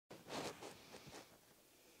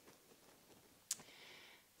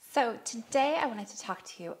So today I wanted to talk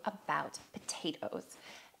to you about potatoes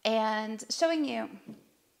and showing you.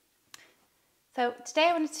 So today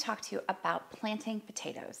I wanted to talk to you about planting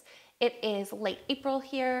potatoes. It is late April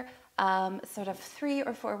here, sort of 3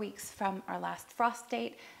 or 4 weeks from our last frost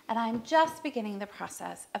date, and I'm just beginning the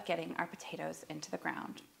process of getting our potatoes into the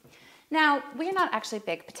ground. Now, we're not actually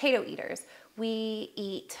big potato eaters. We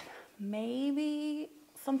eat maybe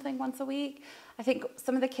something once a week. I think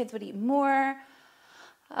some of the kids would eat more.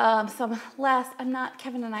 Some less.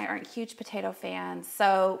 Kevin and I aren't huge potato fans.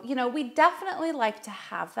 So, we definitely like to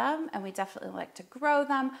have them and we definitely like to grow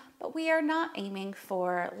them, but we are not aiming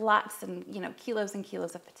for lots and, kilos and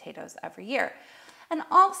kilos of potatoes every year. And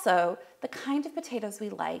also the kind of potatoes we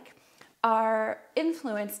like are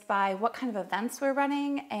influenced by what kind of events we're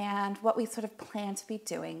running and what we sort of plan to be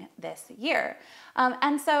doing this year.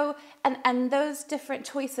 And those different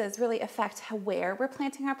choices really affect where we're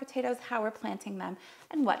planting our potatoes, how we're planting them,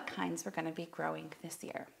 and what kinds we're going to be growing this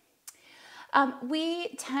year. We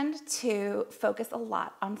tend to focus a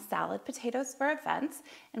lot on salad potatoes for events,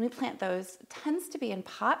 and we plant those, tends to be in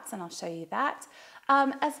pots, and I'll show you that,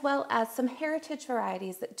 as well as some heritage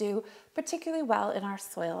varieties that do particularly well in our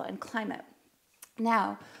soil and climate.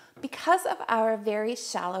 Now, because of our very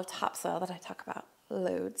shallow topsoil that I talk about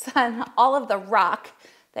loads, and all of the rock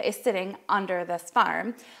that is sitting under this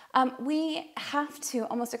farm, we have to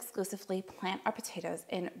almost exclusively plant our potatoes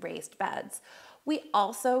in raised beds. We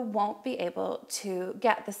also won't be able to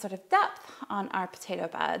get this sort of depth on our potato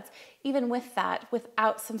beds, even with that,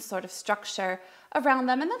 without some sort of structure around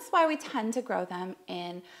them. And that's why we tend to grow them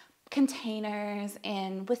in containers,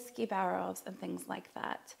 in whiskey barrels, and things like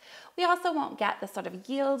that. We also won't get the sort of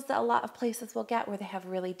yields that a lot of places will get where they have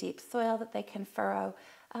really deep soil that they can furrow,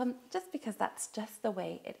 just because that's just the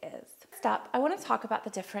way it is. Next up, I want to talk about the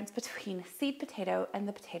difference between seed potato and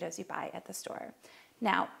the potatoes you buy at the store.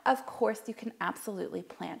 Now, of course, you can absolutely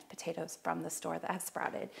plant potatoes from the store that have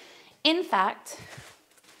sprouted. In fact,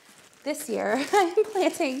 this year I'm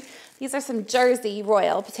planting, these are some Jersey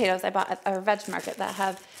Royal potatoes I bought at our veg market that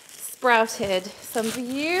have sprouted some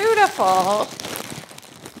beautiful,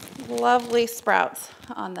 lovely sprouts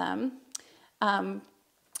on them. And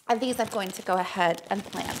these I'm going to go ahead and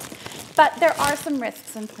plant. But there are some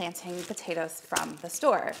risks in planting potatoes from the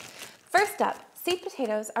store. First up, seed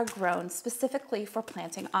potatoes are grown specifically for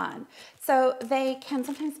planting on. So they can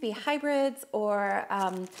sometimes be hybrids or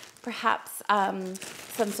perhaps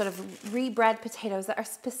some sort of rebred potatoes that are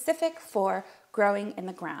specific for growing in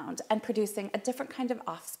the ground and producing a different kind of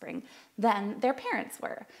offspring than their parents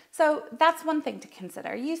were. So that's one thing to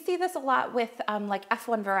consider. You see this a lot with like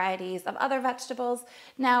F1 varieties of other vegetables.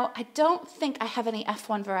 Now, I don't think I have any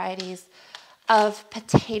F1 varieties of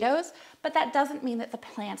potatoes, but that doesn't mean that the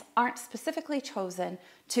plants aren't specifically chosen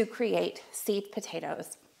to create seed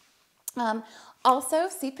potatoes. Also,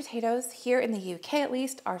 seed potatoes here in the UK at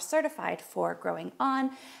least are certified for growing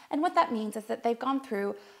on, and what that means is that they've gone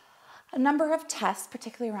through a number of tests,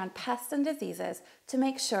 particularly around pests and diseases, to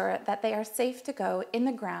make sure that they are safe to go in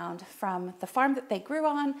the ground from the farm that they grew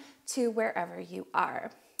on to wherever you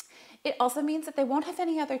are. It also means that they won't have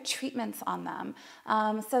any other treatments on them.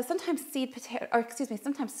 So sometimes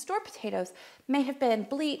sometimes store potatoes may have been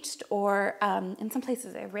bleached or in some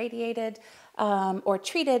places irradiated or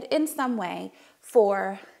treated in some way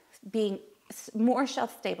for being more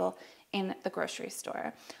shelf stable in the grocery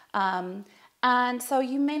store. And so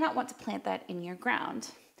you may not want to plant that in your ground.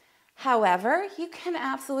 However, you can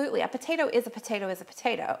absolutely, a potato is a potato is a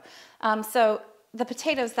potato. So the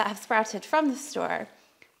potatoes that have sprouted from the store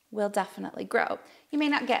will definitely grow. You may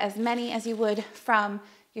not get as many as you would from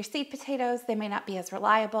your seed potatoes. They may not be as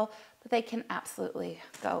reliable, but they can absolutely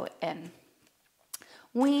go in.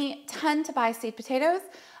 We tend to buy seed potatoes.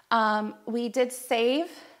 We did save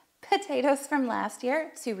potatoes from last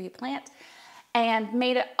year to replant and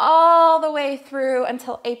made it all the way through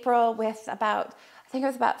until April with about, I think it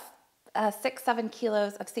was about 6-7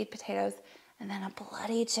 kilos of seed potatoes, and then a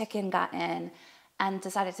bloody chicken got in and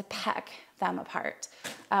decided to peck them apart.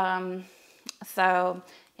 So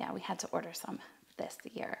yeah, we had to order some this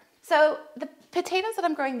year. So the potatoes that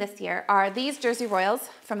I'm growing this year are these Jersey Royals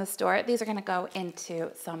from the store. These are gonna go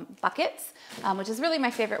into some buckets, which is really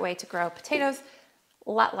my favorite way to grow potatoes.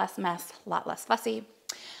 A lot less mess, a lot less fussy.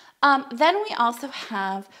 Then we also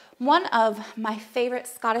have one of my favorite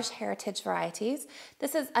Scottish heritage varieties.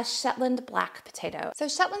 This is a Shetland black potato. So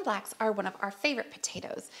Shetland blacks are one of our favorite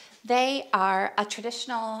potatoes. They are a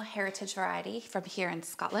traditional heritage variety from here in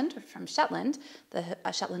Scotland, or from Shetland, the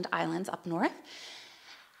Shetland Islands up north.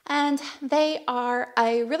 And they are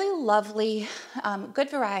a really lovely,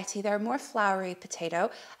 good variety. They're a more flowery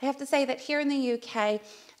potato. I have to say that here in the UK,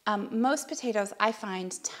 Most potatoes I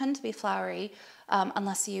find tend to be flowery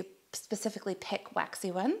unless you specifically pick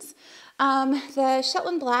waxy ones. The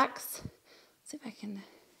Shetland Blacks, let's see if I can,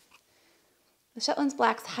 the Shetland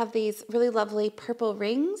Blacks have these really lovely purple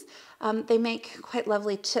rings. They make quite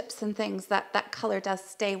lovely chips and things. That color does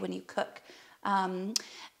stay when you cook.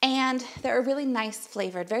 And they're a really nice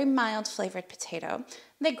flavored, very mild flavored potato.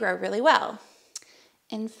 They grow really well.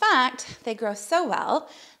 In fact, they grow so well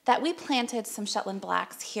that we planted some Shetland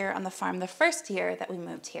Blacks here on the farm the first year that we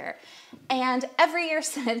moved here. And every year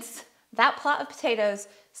since, that plot of potatoes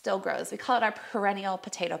still grows. We call it our perennial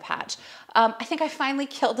potato patch. I think I finally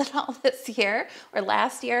killed it all this year or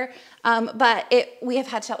last year, but we have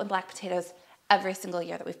had Shetland Black potatoes every single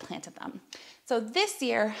year that we've planted them. So this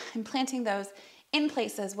year, I'm planting those in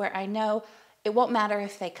places where I know it won't matter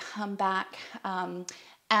if they come back,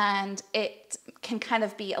 and it can kind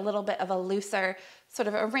of be a little bit of a looser sort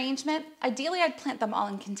of arrangement. Ideally, I'd plant them all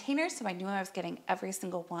in containers so I knew I was getting every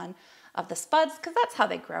single one of the spuds, because that's how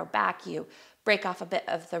they grow back. You break off a bit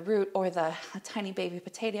of the root or a tiny baby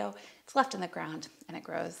potato, it's left in the ground and it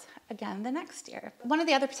grows again the next year. One of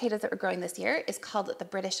the other potatoes that we're growing this year is called the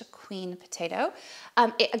British Queen potato.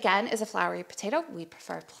 It again is a flowery potato. We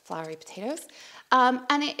prefer flowery potatoes.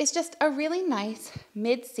 And it is just a really nice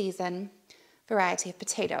mid-season variety of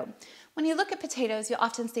potato. When you look at potatoes, you'll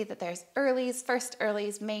often see that there's earlies, first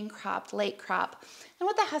earlies, main crop, late crop. And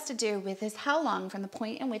what that has to do with is how long from the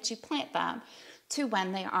point in which you plant them to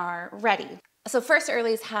when they are ready. So first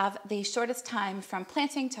earlies have the shortest time from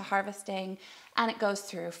planting to harvesting, and it goes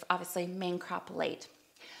through obviously main crop late.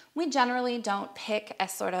 We generally don't pick a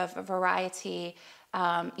sort of a variety,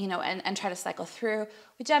 and try to cycle through.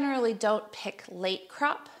 We generally don't pick late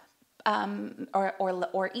crop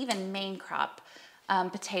or even main crop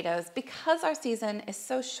potatoes, because our season is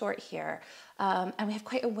so short here, and we have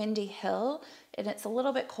quite a windy hill, and it's a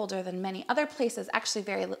little bit colder than many other places, actually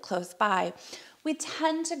very close by. We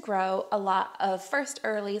tend to grow a lot of first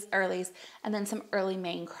earlies, and then some early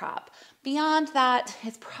main crop. Beyond that,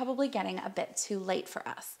 it's probably getting a bit too late for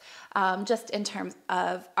us, just in terms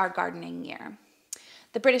of our gardening year.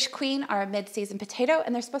 The British Queen are a mid-season potato,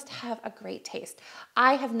 and they're supposed to have a great taste.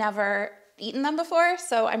 I have never eaten them before,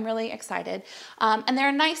 so I'm really excited. And they're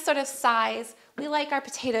a nice sort of size. We like our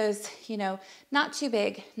potatoes, not too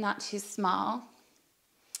big, not too small.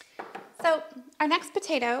 So our next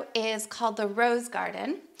potato is called the Rose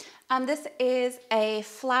Garden. This is a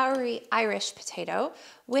flowery Irish potato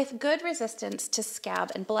with good resistance to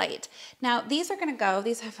scab and blight. Now these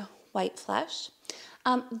have white flesh.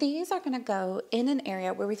 These are going to go in an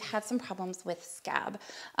area where we've had some problems with scab.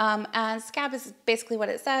 And scab is basically what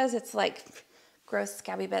it says. It's like gross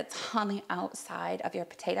scabby bits on the outside of your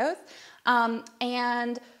potatoes.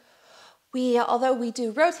 And although we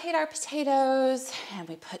do rotate our potatoes and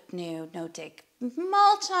we put new no-dig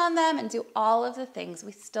mulch on them and do all of the things,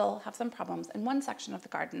 we still have some problems in one section of the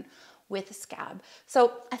garden with scab.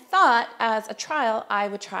 So I thought as a trial, I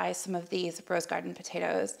would try some of these Rose Garden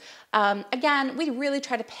potatoes. Again, we really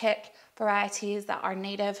try to pick varieties that are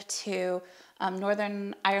native to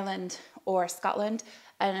Northern Ireland or Scotland.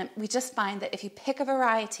 And we just find that if you pick a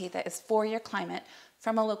variety that is for your climate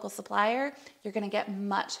from a local supplier, you're gonna get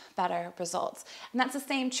much better results. And that's the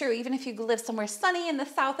same true, even if you live somewhere sunny in the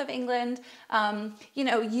south of England,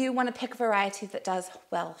 you wanna pick a variety that does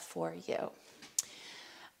well for you.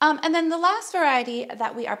 And then the last variety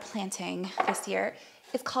that we are planting this year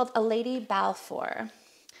is called a Lady Balfour.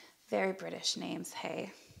 Very British names,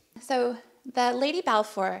 hey. So the Lady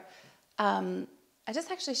Balfour, I just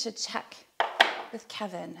actually should check with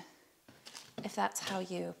Kevin if that's how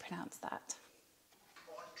you pronounce that.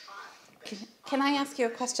 Can I ask you a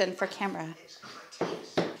question for camera?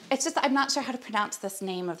 It's just I'm not sure how to pronounce this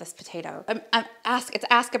name of this potato. It's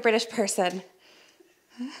ask a British person.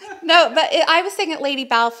 No, but I was saying it Lady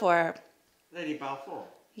Balfour. Lady Balfour.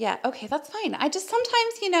 Yeah, okay, that's fine. I just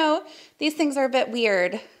sometimes, these things are a bit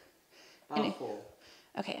weird. Balfour.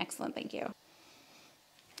 Okay, excellent, thank you.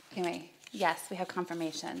 Anyway, yes, we have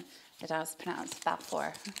confirmation. It is pronounced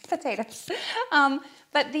Balfour potatoes.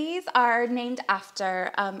 But these are named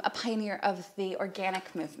after a pioneer of the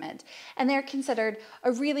organic movement. And they're considered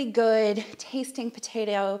a really good tasting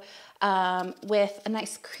potato with a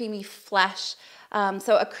nice creamy flesh.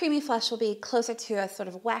 So a creamy flesh will be closer to a sort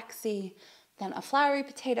of waxy than a floury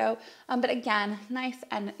potato. But again, nice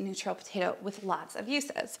and neutral potato with lots of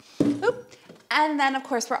uses. Oop. And then of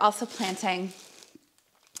course, we're also planting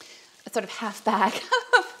a sort of half bag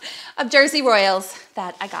of Jersey Royals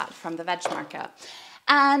that I got from the veg market.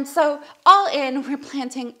 And so all in, we're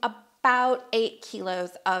planting about 8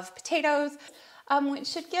 kilos of potatoes, which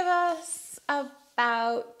should give us about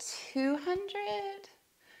about 200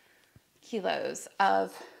 kilos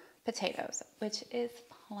of potatoes, which is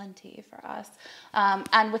plenty for us.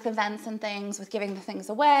 And with events and things, with giving the things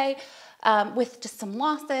away, with just some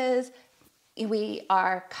losses, we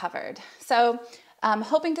are covered. So I'm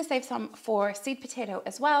hoping to save some for seed potato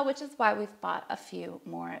as well, which is why we've bought a few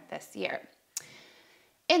more this year.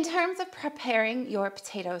 In terms of preparing your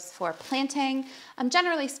potatoes for planting,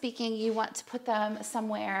 generally speaking, you want to put them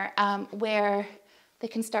somewhere where they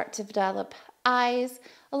can start to develop eyes.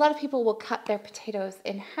 A lot of people will cut their potatoes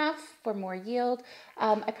in half for more yield.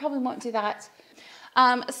 I probably won't do that.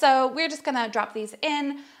 So we're just gonna drop these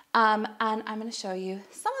in and I'm gonna show you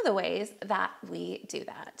some of the ways that we do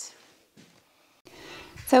that.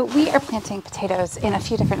 So we are planting potatoes in a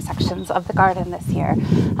few different sections of the garden this year,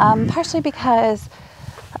 partially because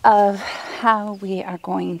of how we are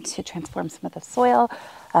going to transform some of the soil.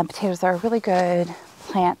 Potatoes are a really good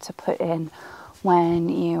plant to put in when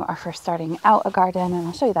you are first starting out a garden, and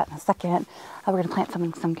I'll show you that in a second. We're going to plant some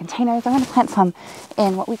in some containers. I'm going to plant some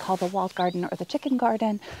in what we call the walled garden or the chicken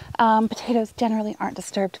garden. Potatoes generally aren't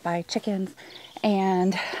disturbed by chickens,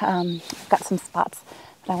 and I've got some spots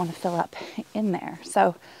that I want to fill up in there.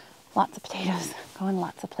 So lots of potatoes going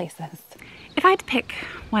lots of places. If I had to pick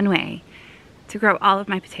one way to grow all of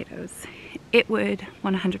my potatoes, it would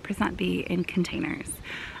 100% be in containers.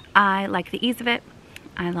 I like the ease of it.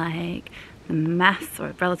 I like the mess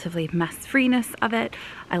or relatively mess-freeness of it.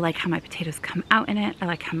 I like how my potatoes come out in it. I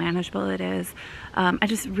like how manageable it is. I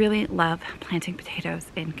just really love planting potatoes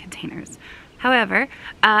in containers. However,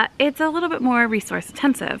 it's a little bit more resource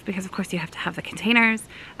intensive because of course you have to have the containers,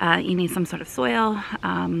 you need some sort of soil,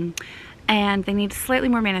 and they need slightly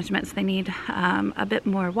more management, so they need a bit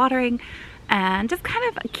more watering and just kind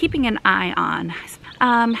of keeping an eye on.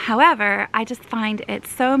 However, I just find it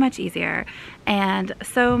so much easier and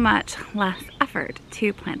so much less effort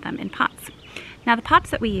to plant them in pots. Now the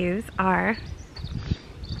pots that we use are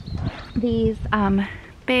these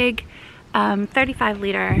big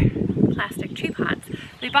 35-liter plastic tree pots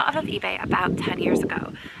we bought off of eBay about 10 years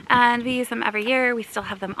ago, and we use them every year. We still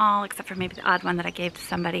have them all except for maybe the odd one that I gave to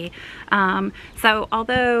somebody. So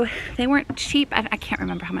although they weren't cheap, I can't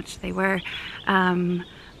remember how much they were,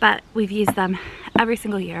 but we've used them every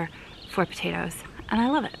single year for potatoes and I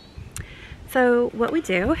love it. So what we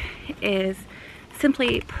do is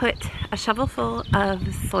simply put a shovelful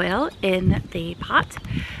of soil in the pot,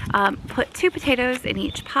 put 2 potatoes in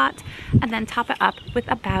each pot, and then top it up with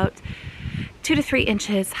about 2 to 3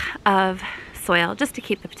 inches of soil just to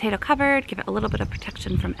keep the potato covered, give it a little bit of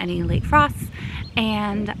protection from any late frosts,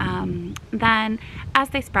 and then as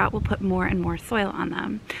they sprout we'll put more and more soil on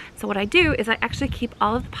them. So what I do is I actually keep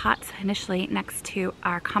all of the pots initially next to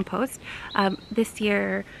our compost. This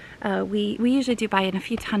year we usually do buy in a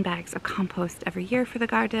few ton bags of compost every year for the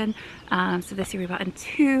garden. So this year we bought in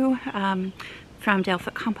 2 from Dale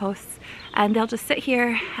Foot Composts, and they'll just sit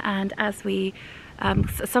here, and as we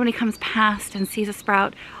somebody comes past and sees a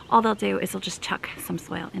sprout, all they'll do is they'll just chuck some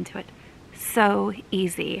soil into it. So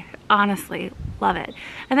easy, honestly, love it.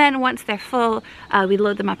 And then once they're full, we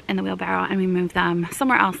load them up in the wheelbarrow and we move them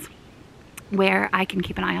somewhere else where I can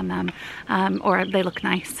keep an eye on them, or they look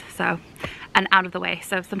nice, so, and out of the way.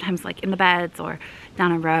 So sometimes like in the beds or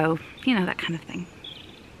down a row, you know, that kind of thing.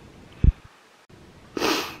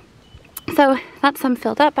 So that's some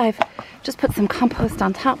filled up. I've just put some compost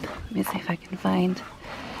on top. Let me see if I can find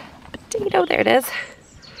a potato. There it is.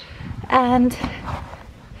 And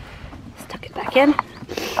stuck it back in.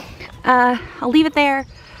 I'll leave it there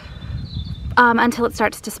until it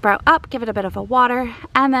starts to sprout up, give it a bit of a water,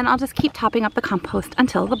 and then I'll just keep topping up the compost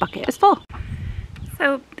until the bucket is full.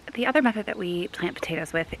 So the other method that we plant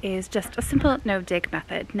potatoes with is just a simple no-dig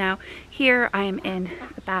method. Now here I am in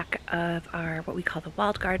the back of our what we call the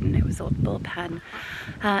walled garden. It was a bullpen,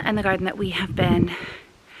 and the garden that we have been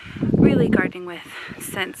really gardening with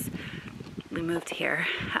since we moved here.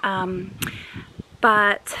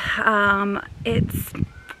 But it's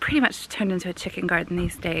pretty much turned into a chicken garden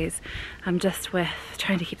these days, just with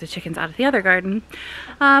trying to keep the chickens out of the other garden.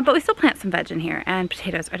 But we still plant some veg in here, and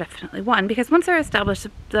potatoes are definitely one, because once they're established,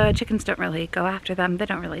 the chickens don't really go after them, they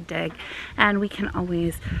don't really dig, and we can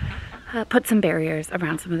always put some barriers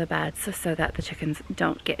around some of the beds so that the chickens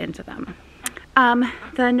don't get into them.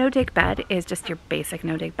 The no-dig bed is just your basic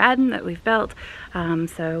no-dig bed that we've built,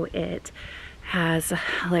 so it has a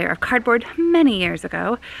layer of cardboard many years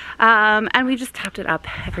ago, and we just topped it up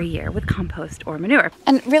every year with compost or manure.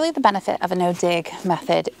 And really the benefit of a no-dig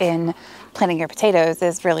method in planting your potatoes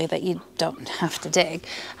is really that you don't have to dig.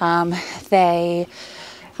 They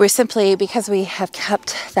We're simply, because we have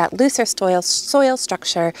kept that looser soil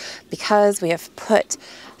structure, because we have put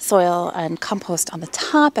soil and compost on the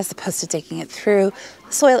top as opposed to digging it through,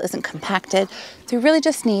 the soil isn't compacted. So we really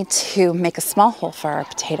just need to make a small hole for our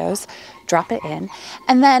potatoes, drop it in,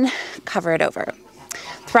 and then cover it over.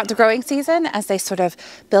 Throughout the growing season, as they sort of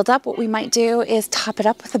build up, what we might do is top it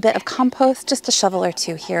up with a bit of compost, just a shovel or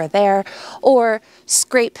two here or there, or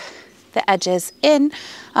scrape the edges in,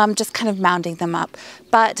 just kind of mounding them up.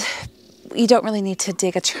 But you don't really need to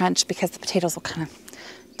dig a trench because the potatoes will kind of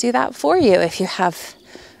do that for you if you have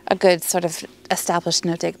a good sort of established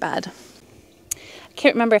no-dig bed. I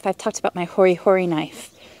can't remember if I've talked about my hori hori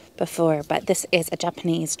knife before, but this is a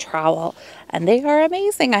Japanese trowel and they are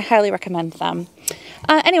amazing. I highly recommend them.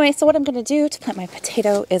 Anyway, so what I'm going to do to plant my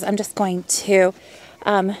potato is I'm just going to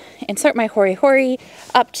insert my hori hori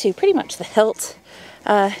up to pretty much the hilt,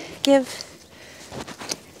 give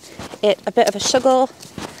it a bit of a shuggle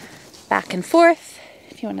back and forth.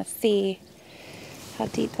 If you want to see how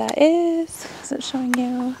deep that is it showing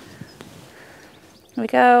you? There we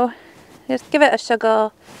go. Just give it a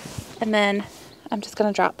shuggle, and then I'm just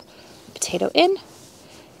going to drop the potato in,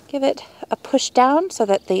 give it a push down so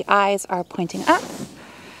that the eyes are pointing up,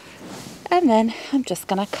 and then I'm just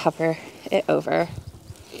going to cover it over.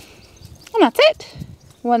 And that's it.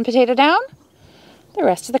 One potato down, the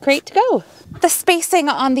rest of the crate to go. The spacing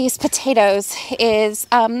on these potatoes is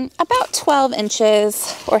about 12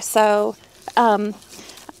 inches or so. I'm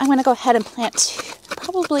going to go ahead and plant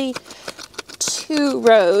probably 2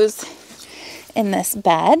 rows in this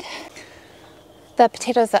bed. The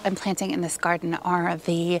potatoes that I'm planting in this garden are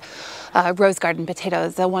the rose garden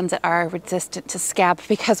potatoes, the ones that are resistant to scab,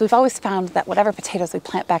 because we've always found that whatever potatoes we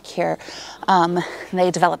plant back here,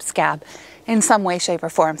 they develop scab in some way, shape, or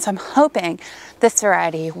form. So I'm hoping this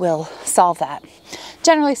variety will solve that.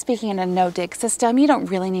 Generally speaking, in a no-dig system, you don't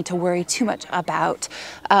really need to worry too much about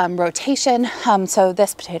rotation. So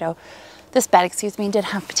this bed, excuse me, did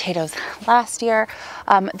have potatoes last year.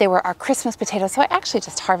 They were our Christmas potatoes, so I actually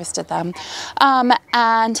just harvested them. But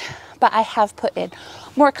I have put in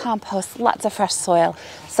more compost, lots of fresh soil,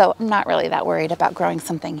 so I'm not really that worried about growing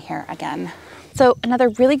something here again. So another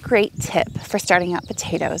really great tip for starting out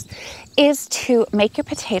potatoes is to make your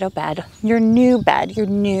potato bed, your new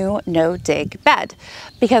no-dig bed.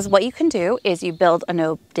 Because what you can do is you build a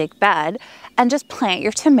no-dig bed and just plant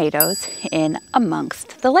your tomatoes in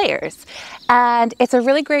amongst the layers. And it's a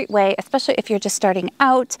really great way, especially if you're just starting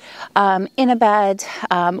out in a bed,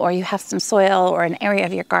 or you have some soil or an area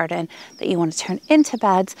of your garden that you want to turn into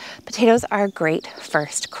beds. Potatoes are a great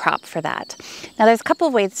first crop for that. Now there's a couple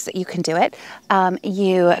of ways that you can do it.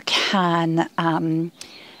 You can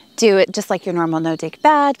do it just like your normal no-dig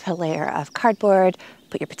bed, put a layer of cardboard,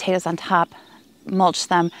 put your potatoes on top, mulch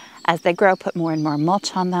them. As they grow, put more and more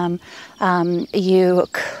mulch on them. You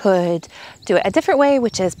could do it a different way,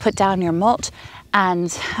 which is put down your mulch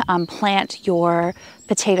and plant your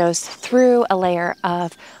potatoes through a layer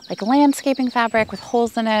of like landscaping fabric with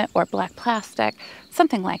holes in it, or black plastic,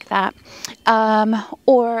 something like that.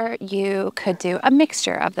 Or you could do a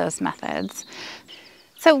mixture of those methods.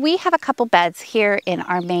 So we have a couple beds here in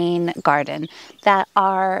our main garden that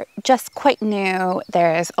are just quite new.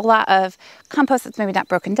 There's a lot of compost that's maybe not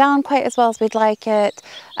broken down quite as well as we'd like it.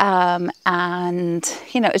 And,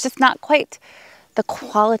 you know, it's just not quite the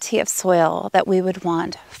quality of soil that we would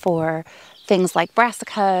want for things like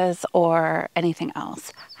brassicas or anything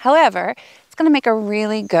else. However, it's going to make a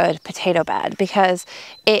really good potato bed because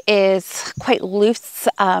it is quite loose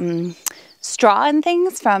straw and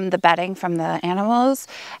things from the bedding from the animals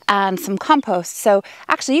and some compost. So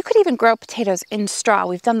actually you could even grow potatoes in straw.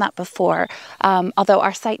 We've done that before, although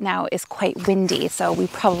our site now is quite windy, so we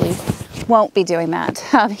probably won't be doing that.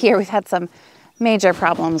 Here we've had some major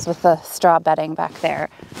problems with the straw bedding back there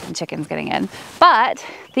and chickens getting in. But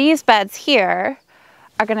these beds here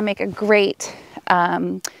are going to make a great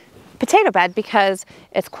potato bed because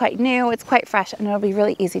it's quite new, it's quite fresh, and it'll be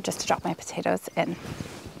really easy just to drop my potatoes in.